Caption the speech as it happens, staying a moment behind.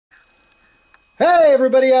Hey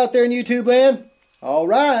everybody out there in YouTube land.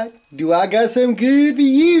 Alright, do I got some good for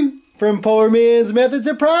you from Poorman's Methods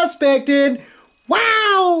of Prospecting.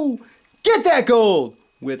 Wow! Get that gold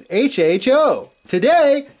with HHO.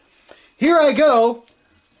 Today, here I go.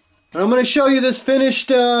 And I'm going to show you this finished,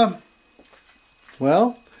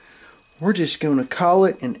 well, we're just going to call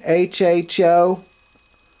it an HHO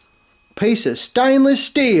piece of stainless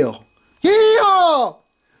steel. Yeah!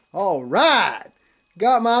 Alright.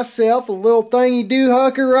 Got myself a little thingy do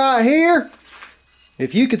hucker right here.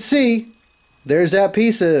 If you could see, there's that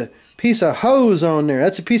piece of hose on there.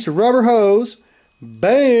 That's a piece of rubber hose.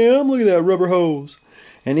 Bam! Look at that rubber hose.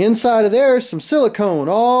 And inside of there is some silicone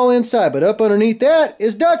all inside. But up underneath that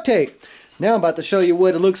is duct tape. Now I'm about to show you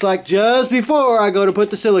what it looks like just before I go to put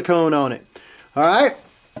the silicone on it. Alright?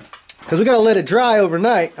 Because we got to let it dry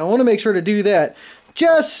overnight. I want to make sure to do that.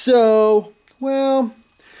 Just so, well,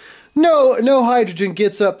 no hydrogen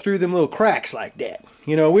gets up through them little cracks like that.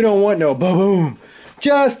 You know, we don't want no boom.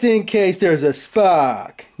 Just in case there's a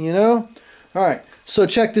spark, you know? Alright, so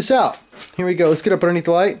check this out. Here we go. Let's get up underneath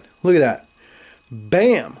the light. Look at that.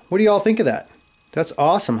 Bam! What do y'all think of that? That's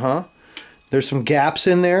awesome, huh? There's some gaps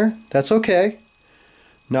in there. That's okay.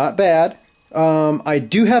 Not bad. I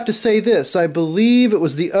do have to say this. I believe it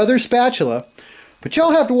was the other spatula, but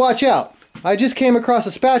y'all have to watch out. I just came across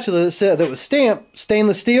a spatula that was stamped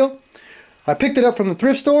stainless steel. I picked it up from the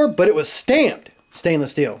thrift store, but it was stamped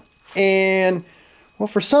stainless steel. And, well,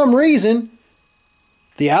 for some reason,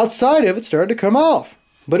 the outside of it started to come off.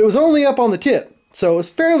 But it was only up on the tip. So it was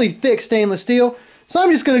fairly thick stainless steel. So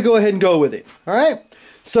I'm just going to go ahead and go with it. Alright?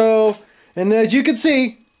 So, and as you can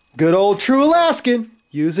see, good old true Alaskan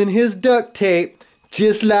using his duct tape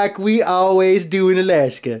just like we always do in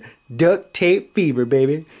Alaska. Duct tape fever,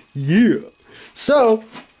 baby. Yeah. So,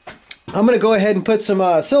 I'm going to go ahead and put some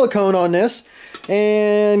silicone on this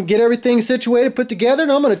and get everything situated, put together,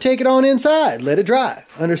 and I'm going to take it on inside. Let it dry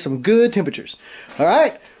under some good temperatures.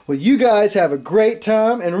 Alright? Well, you guys have a great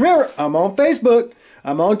time. And remember, I'm on Facebook,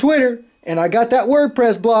 I'm on Twitter, and I got that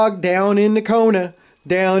WordPress blog down in the corner.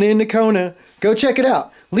 Down in the corner. Go check it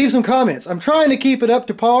out. Leave some comments. I'm trying to keep it up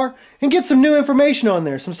to par and get some new information on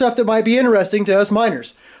there. Some stuff that might be interesting to us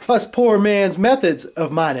miners. Us poor man's methods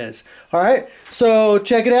of miners. Alright? So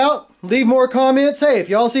check it out. Leave more comments. Hey, if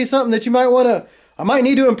y'all see something that you might I might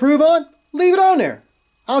need to improve on, leave it on there.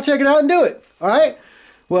 I'll check it out and do it. Alright?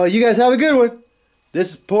 Well, you guys have a good one.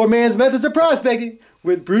 This is Poor Man's Methods of Prospecting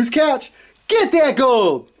with Bruce Couch. Get that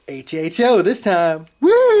gold! HHO this time.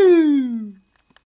 Woo!